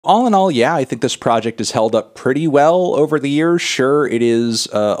All in all, yeah, I think this project has held up pretty well over the years. Sure, it is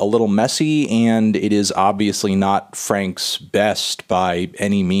a little messy, and it is obviously not Frank's best by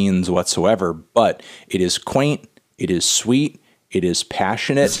any means whatsoever, but it is quaint, it is sweet, it is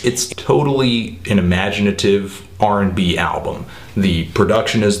passionate. It's totally an imaginative R&B album. The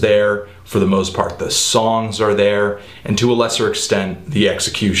production is there, for the most part the songs are there, and to a lesser extent the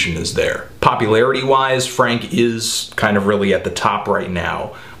execution is there. Popularity-wise, Frank is kind of really at the top right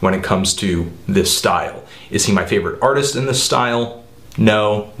now when it comes to this style. Is he my favorite artist in this style?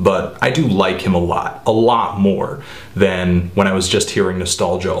 No, but I do like him a lot more than when I was just hearing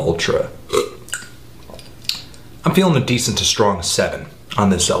Nostalgia Ultra. I'm feeling a decent to strong 7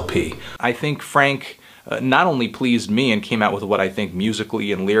 on this LP. I think Frank not only pleased me and came out with what I think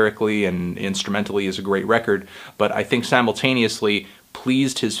musically and lyrically and instrumentally is a great record, but I think simultaneously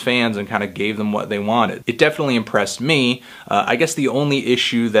pleased his fans and kind of gave them what they wanted. It definitely impressed me. I guess the only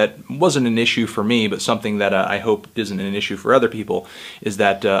issue that wasn't an issue for me, but something that I hope isn't an issue for other people, is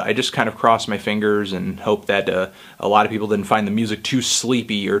that I just kind of crossed my fingers and hope that a lot of people didn't find the music too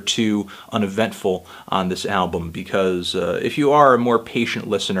sleepy or too uneventful on this album, because if you are a more patient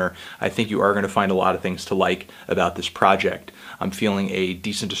listener, I think you are going to find a lot of things to like about this project. I'm feeling a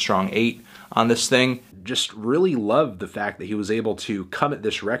decent to strong 8 on this thing. Just really loved the fact that he was able to come at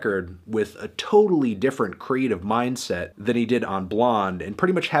this record with a totally different creative mindset than he did on Blonde, and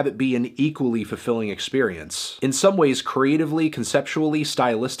pretty much have it be an equally fulfilling experience. In some ways, creatively, conceptually,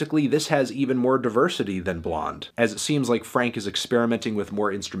 stylistically, this has even more diversity than Blonde, as it seems like Frank is experimenting with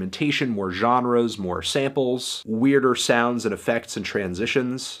more instrumentation, more genres, more samples, weirder sounds and effects and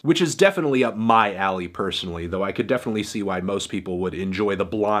transitions, which is definitely up my alley personally, though I could definitely see why most people would enjoy the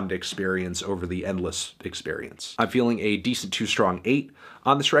Blonde experience over the Endless experience. I'm feeling a decent to strong 8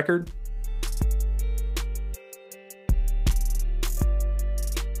 on this record.